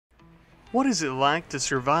What is it like to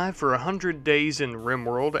survive for 100 days in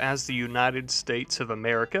RimWorld as the United States of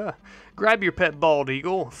America? Grab your pet bald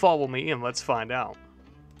eagle, follow me, and let's find out.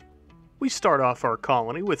 We start off our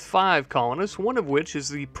colony with 5 colonists, one of which is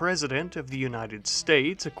the President of the United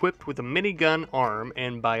States, equipped with a minigun arm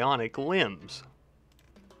and bionic limbs.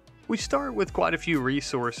 We start with quite a few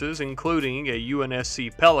resources, including a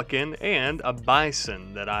UNSC Pelican and a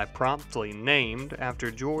bison that I promptly named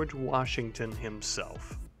after George Washington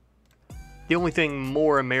himself. The only thing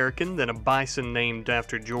more American than a bison named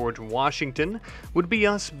after George Washington would be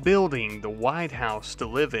us building the White House to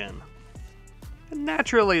live in.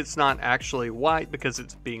 Naturally, it's not actually white because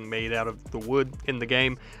it's being made out of the wood in the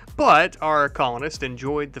game, but our colonists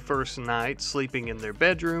enjoyed the first night sleeping in their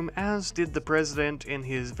bedroom, as did the president in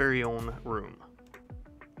his very own room.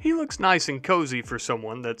 He looks nice and cozy for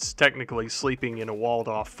someone that's technically sleeping in a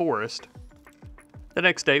walled-off forest. The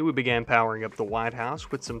next day, we began powering up the White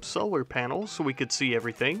House with some solar panels so we could see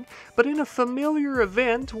everything, but in a familiar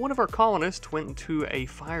event, one of our colonists went into a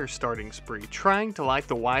fire-starting spree, trying to light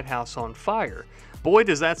the White House on fire. Boy,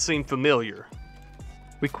 does that seem familiar.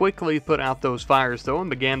 We quickly put out those fires, though, and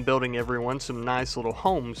began building everyone some nice little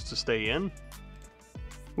homes to stay in.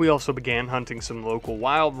 We also began hunting some local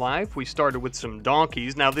wildlife. We started with some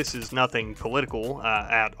donkeys. Now, this is nothing political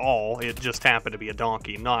at all. It just happened to be a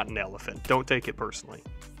donkey, not an elephant. Don't take it personally.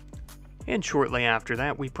 And shortly after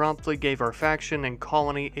that, we promptly gave our faction and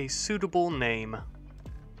colony a suitable name.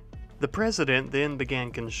 The president then began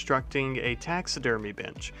constructing a taxidermy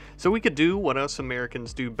bench, so we could do what us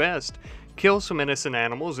Americans do best, kill some innocent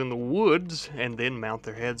animals in the woods, and then mount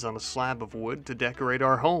their heads on a slab of wood to decorate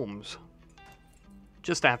our homes.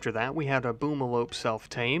 Just after that, we had a boomalope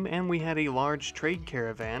self-tame, and we had a large trade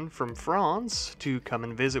caravan from France to come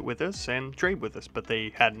and visit with us and trade with us, but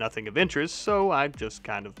they had nothing of interest, so I just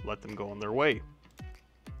kind of let them go on their way.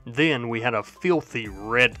 Then we had a filthy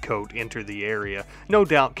redcoat enter the area, no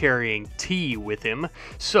doubt carrying tea with him,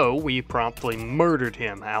 so we promptly murdered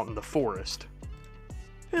him out in the forest.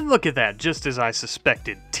 And look at that, just as I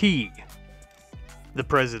suspected, tea! The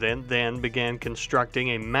president then began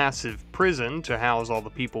constructing a massive prison to house all the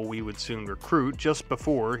people we would soon recruit just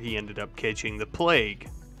before he ended up catching the plague.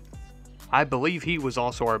 I believe he was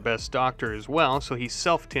also our best doctor as well, so he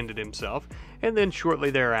self-tended himself, and then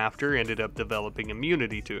shortly thereafter ended up developing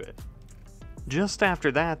immunity to it. Just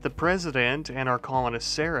after that, the president and our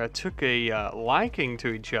colonist Sarah took a liking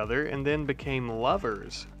to each other and then became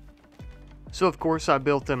lovers. So of course I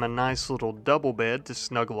built them a nice little double bed to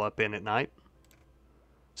snuggle up in at night.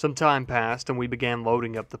 Some time passed and we began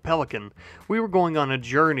loading up the Pelican. We were going on a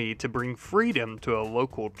journey to bring freedom to a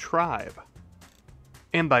local tribe.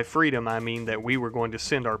 And by freedom, I mean that we were going to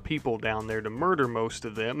send our people down there to murder most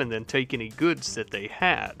of them and then take any goods that they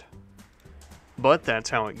had. But that's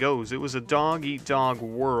how it goes. It was a dog-eat-dog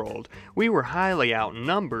world. We were highly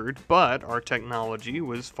outnumbered, but our technology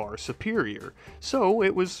was far superior, so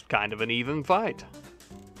it was kind of an even fight.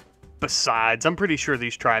 Besides, I'm pretty sure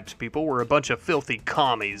these tribespeople were a bunch of filthy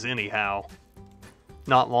commies anyhow.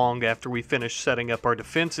 Not long after we finished setting up our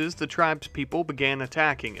defenses, the tribespeople began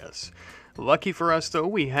attacking us. Lucky for us, though,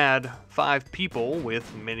 we had 5 people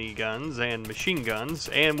with miniguns and machine guns,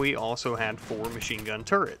 and we also had 4 machine gun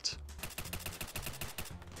turrets.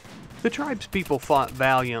 The tribespeople fought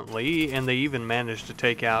valiantly, and they even managed to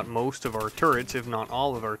take out most of our turrets, if not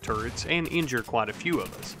all of our turrets, and injure quite a few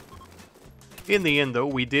of us. In the end, though,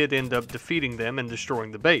 we did end up defeating them and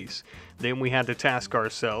destroying the base. Then we had to task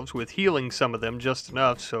ourselves with healing some of them just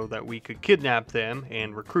enough so that we could kidnap them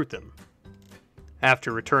and recruit them.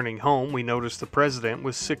 After returning home, we noticed the president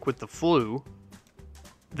was sick with the flu.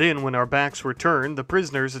 Then, when our backs were turned, the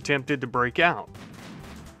prisoners attempted to break out.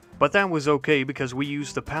 But that was okay because we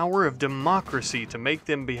used the power of democracy to make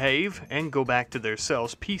them behave and go back to their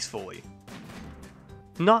cells peacefully.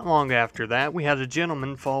 Not long after that, we had a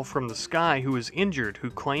gentleman fall from the sky who was injured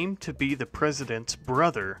who claimed to be the president's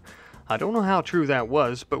brother. I don't know how true that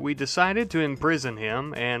was, but we decided to imprison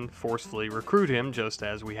him and forcefully recruit him just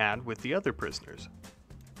as we had with the other prisoners.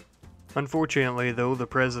 Unfortunately, though, the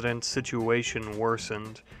president's situation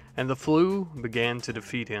worsened, and the flu began to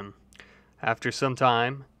defeat him. After some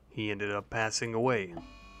time, he ended up passing away.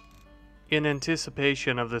 In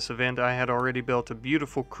anticipation of this event, I had already built a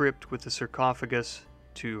beautiful crypt with a sarcophagus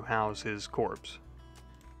to house his corpse.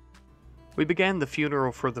 We began the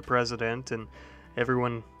funeral for the president, and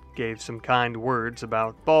everyone gave some kind words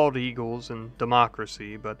about bald eagles and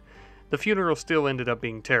democracy, but the funeral still ended up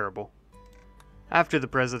being terrible. After the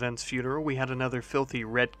president's funeral, we had another filthy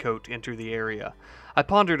redcoat enter the area. I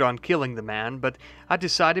pondered on killing the man, but I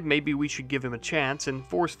decided maybe we should give him a chance and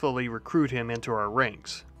forcefully recruit him into our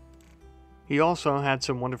ranks. He also had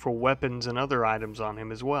some wonderful weapons and other items on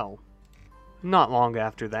him as well. Not long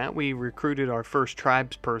after that, we recruited our first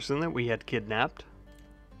tribesperson that we had kidnapped.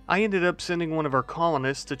 I ended up sending one of our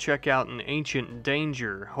colonists to check out an ancient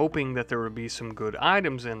danger, hoping that there would be some good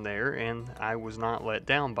items in there, and I was not let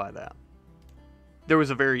down by that. There was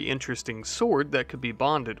a very interesting sword that could be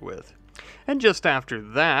bonded with. And just after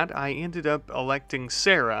that, I ended up electing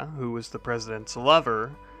Sarah, who was the president's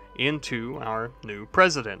lover, into our new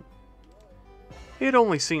president. It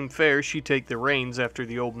only seemed fair she take the reins after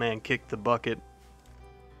the old man kicked the bucket.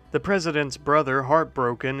 The president's brother,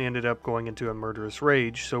 heartbroken, ended up going into a murderous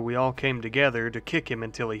rage, so we all came together to kick him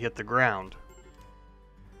until he hit the ground.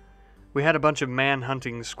 We had a bunch of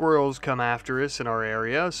man-hunting squirrels come after us in our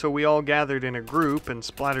area, so we all gathered in a group and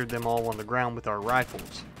splattered them all on the ground with our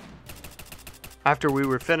rifles. After we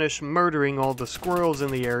were finished murdering all the squirrels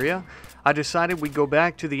in the area, I decided we'd go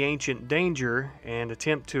back to the ancient danger and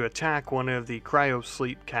attempt to attack one of the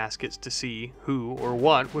cryosleep caskets to see who or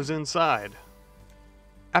what was inside.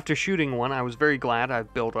 After shooting one, I was very glad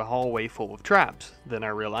I'd built a hallway full of traps. Then I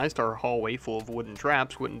realized our hallway full of wooden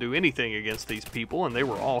traps wouldn't do anything against these people, and they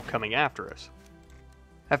were all coming after us.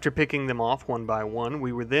 After picking them off one by one,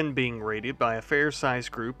 we were then being raided by a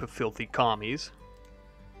fair-sized group of filthy commies.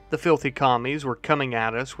 The filthy commies were coming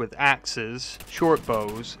at us with axes, short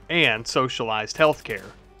bows, and socialized healthcare.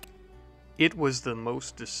 It was the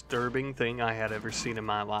most disturbing thing I had ever seen in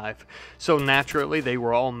my life. So naturally, they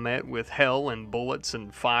were all met with hell and bullets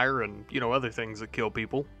and fire and, other things that kill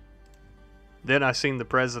people. Then I seen the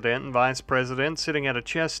president and vice president sitting at a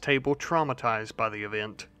chess table traumatized by the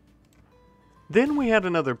event. Then we had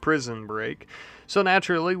another prison break, so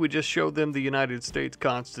naturally we just showed them the United States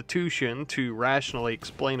Constitution to rationally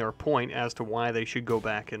explain our point as to why they should go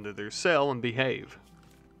back into their cell and behave.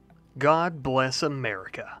 God bless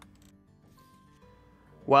America.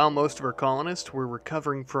 While most of our colonists were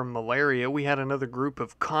recovering from malaria, we had another group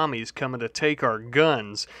of commies coming to take our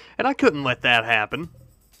guns, and I couldn't let that happen.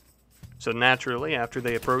 So naturally, after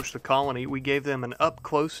they approached the colony, we gave them an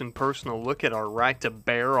up-close and personal look at our right to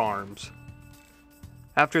bear arms.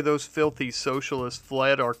 After those filthy socialists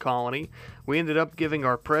fled our colony, we ended up giving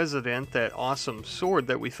our president that awesome sword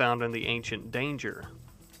that we found in the ancient danger.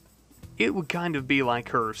 It would kind of be like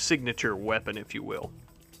her signature weapon, if you will.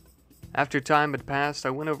 After time had passed, I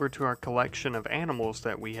went over to our collection of animals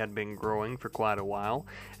that we had been growing for quite a while,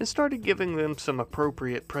 and started giving them some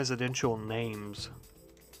appropriate presidential names.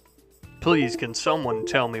 Please, can someone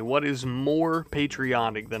tell me what is more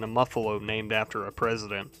patriotic than a muffalo named after a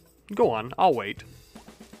president? Go on, I'll wait.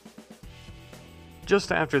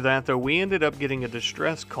 Just after that, though, we ended up getting a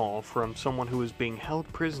distress call from someone who was being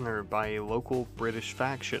held prisoner by a local British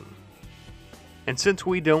faction. And since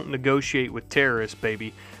we don't negotiate with terrorists,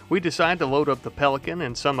 baby, we decided to load up the Pelican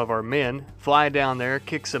and some of our men, fly down there,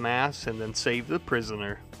 kick some ass, and then save the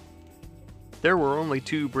prisoner. There were only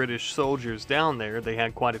 2 British soldiers down there. They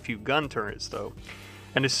had quite a few gun turrets, though.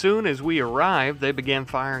 And as soon as we arrived, they began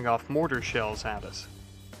firing off mortar shells at us.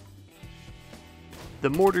 The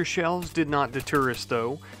mortar shells did not deter us,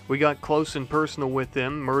 though. We got close and personal with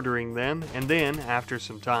them, murdering them, and then, after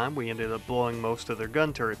some time, we ended up blowing most of their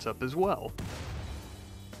gun turrets up as well.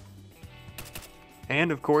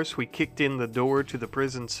 And of course, we kicked in the door to the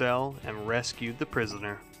prison cell and rescued the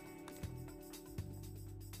prisoner.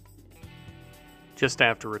 Just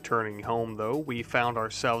after returning home, though, we found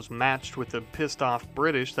ourselves matched with the pissed-off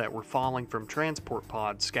British that were falling from transport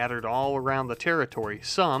pods scattered all around the territory,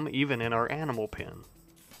 some even in our animal pen.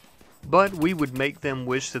 But we would make them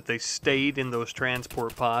wish that they stayed in those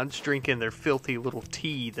transport pods, drinking their filthy little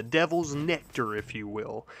tea, the devil's nectar, if you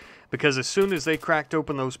will, because as soon as they cracked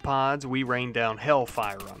open those pods, we rained down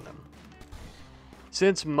hellfire on them.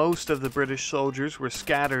 Since most of the British soldiers were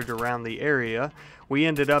scattered around the area, we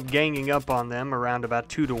ended up ganging up on them around about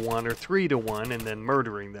 2 to 1 or 3 to 1 and then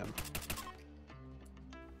murdering them.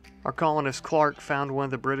 Our colonist Clark found one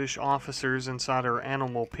of the British officers inside our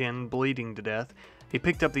animal pen bleeding to death. He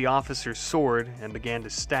picked up the officer's sword and began to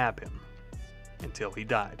stab him until he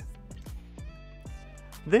died.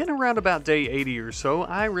 Then around about day 80 or so,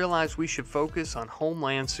 I realized we should focus on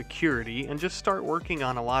homeland security and just start working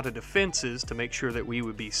on a lot of defenses to make sure that we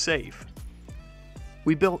would be safe.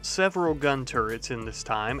 We built several gun turrets in this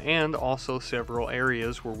time and also several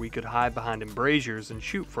areas where we could hide behind embrasures and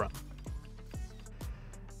shoot from.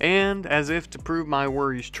 And, as if to prove my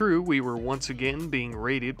worries true, we were once again being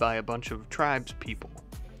raided by a bunch of tribespeople.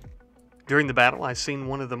 During the battle, I seen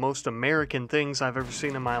one of the most American things I've ever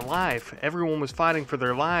seen in my life. Everyone was fighting for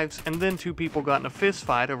their lives, and then 2 people got in a fist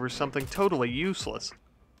fight over something totally useless.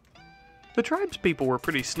 The tribespeople were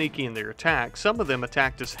pretty sneaky in their attack. Some of them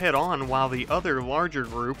attacked us head on, while the other larger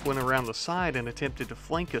group went around the side and attempted to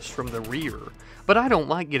flank us from the rear. But I don't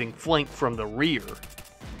like getting flanked from the rear.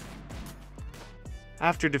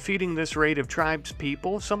 After defeating this raid of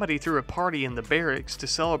tribespeople, somebody threw a party in the barracks to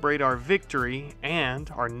celebrate our victory and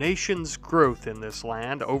our nation's growth in this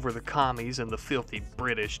land over the commies and the filthy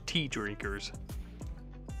British tea drinkers.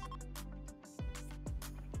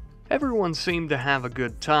 Everyone seemed to have a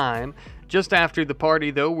good time. Just after the party,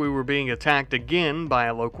 though, we were being attacked again by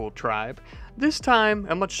a local tribe. This time,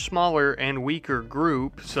 a much smaller and weaker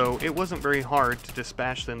group, so it wasn't very hard to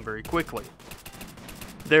dispatch them very quickly.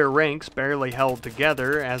 Their ranks barely held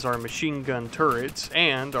together as our machine gun turrets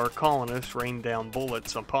and our colonists rained down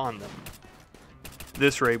bullets upon them.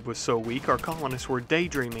 This raid was so weak, our colonists were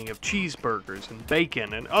daydreaming of cheeseburgers and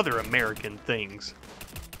bacon and other American things.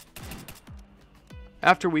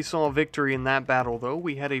 After we saw victory in that battle, though,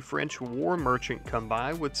 we had a French war merchant come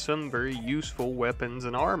by with some very useful weapons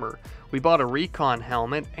and armor. We bought a recon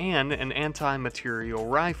helmet and an anti-material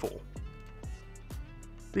rifle.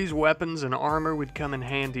 These weapons and armor would come in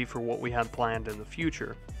handy for what we had planned in the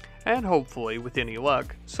future. And hopefully, with any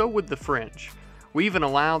luck, so would the French. We even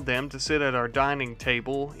allowed them to sit at our dining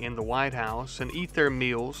table in the White House and eat their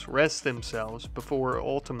meals, rest themselves, before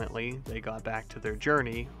ultimately they got back to their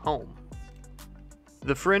journey home.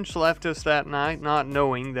 The French left us that night, not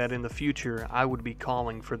knowing that in the future I would be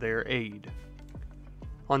calling for their aid.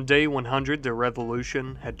 On day 100, the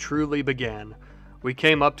revolution had truly begun. We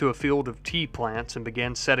came up to a field of tea plants and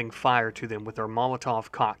began setting fire to them with our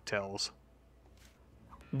Molotov cocktails.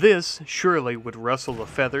 This surely would rustle the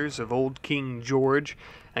feathers of old King George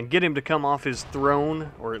and get him to come off his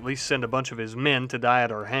throne, or at least send a bunch of his men to die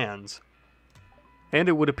at our hands. And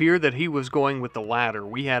it would appear that he was going with the latter.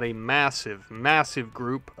 We had a massive, massive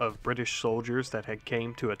group of British soldiers that had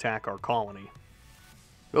came to attack our colony.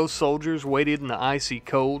 Those soldiers waited in the icy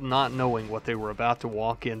cold, not knowing what they were about to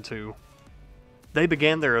walk into. They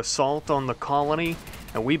began their assault on the colony,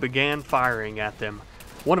 and we began firing at them.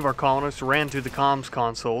 One of our colonists ran to the comms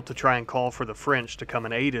console to try and call for the French to come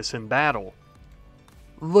and aid us in battle.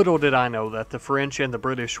 Little did I know that the French and the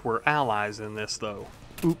British were allies in this, though.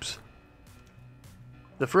 Oops.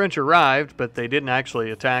 The French arrived, but they didn't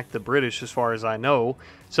actually attack the British as far as I know,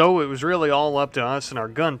 so it was really all up to us and our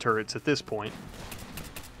gun turrets at this point.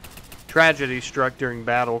 Tragedy struck during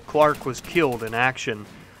battle. Clark was killed in action,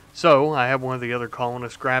 so I had one of the other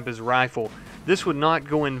colonists grab his rifle. This would not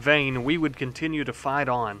go in vain. We would continue to fight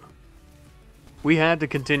on. We had to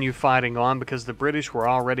continue fighting on because the British were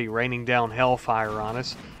already raining down hellfire on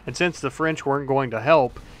us, and since the French weren't going to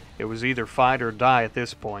help, it was either fight or die at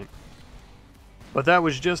this point. But that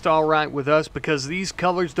was just alright with us because these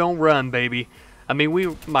colors don't run, baby. I mean,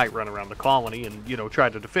 we might run around the colony and, try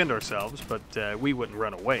to defend ourselves, but we wouldn't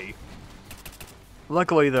run away.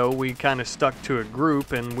 Luckily, though, we kind of stuck to a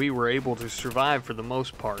group and we were able to survive for the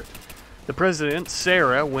most part. The President,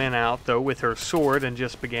 Sarah, went out, though, with her sword and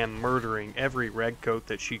just began murdering every redcoat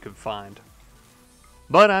that she could find.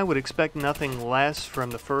 But I would expect nothing less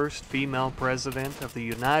from the first female president of the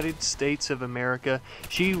United States of America.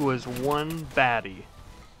 She was one baddie.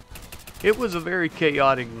 It was a very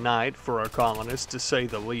chaotic night for our colonists, to say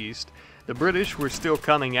the least. The British were still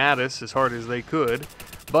coming at us as hard as they could,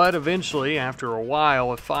 but eventually, after a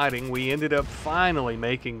while of fighting, we ended up finally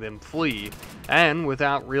making them flee, and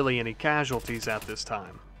without really any casualties at this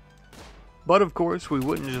time. But of course, we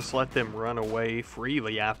wouldn't just let them run away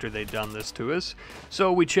freely after they'd done this to us,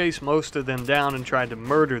 so we chased most of them down and tried to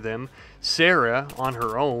murder them. Sarah, on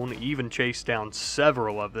her own, even chased down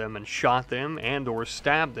several of them and shot them and or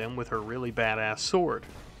stabbed them with her really badass sword.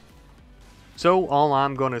 So all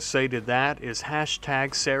I'm going to say to that is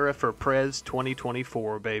hashtag Sarah for Prez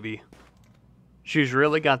 2024, baby. She's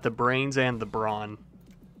really got the brains and the brawn.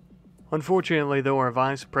 Unfortunately, though, our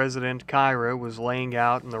Vice President, Kyra, was laying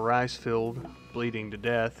out in the rice field, bleeding to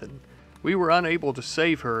death, and we were unable to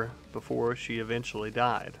save her before she eventually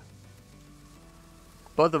died.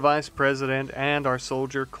 But the Vice President and our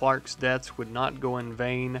soldier Clark's deaths would not go in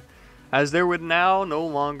vain, as there would now no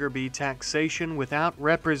longer be taxation without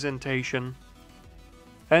representation.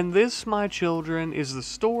 And this, my children, is the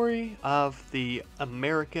story of the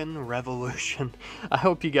American Revolution. I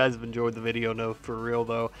hope you guys have enjoyed the video. No, for real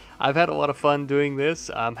though. I've had a lot of fun doing this.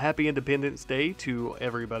 Happy Independence Day to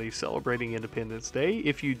everybody celebrating Independence Day.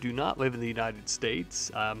 If you do not live in the United States,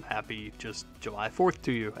 happy just July 4th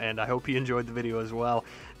to you. And I hope you enjoyed the video as well.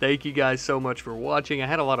 Thank you guys so much for watching. I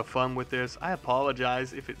had a lot of fun with this. I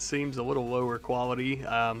apologize if it seems a little lower quality.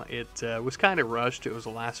 It was kind of rushed. It was a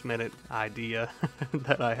last minute idea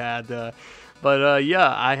that I had. But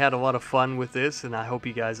yeah, I had a lot of fun with this, and I hope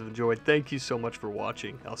you guys have enjoyed. Thank you so much for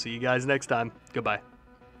watching. I'll see you guys next time. Goodbye.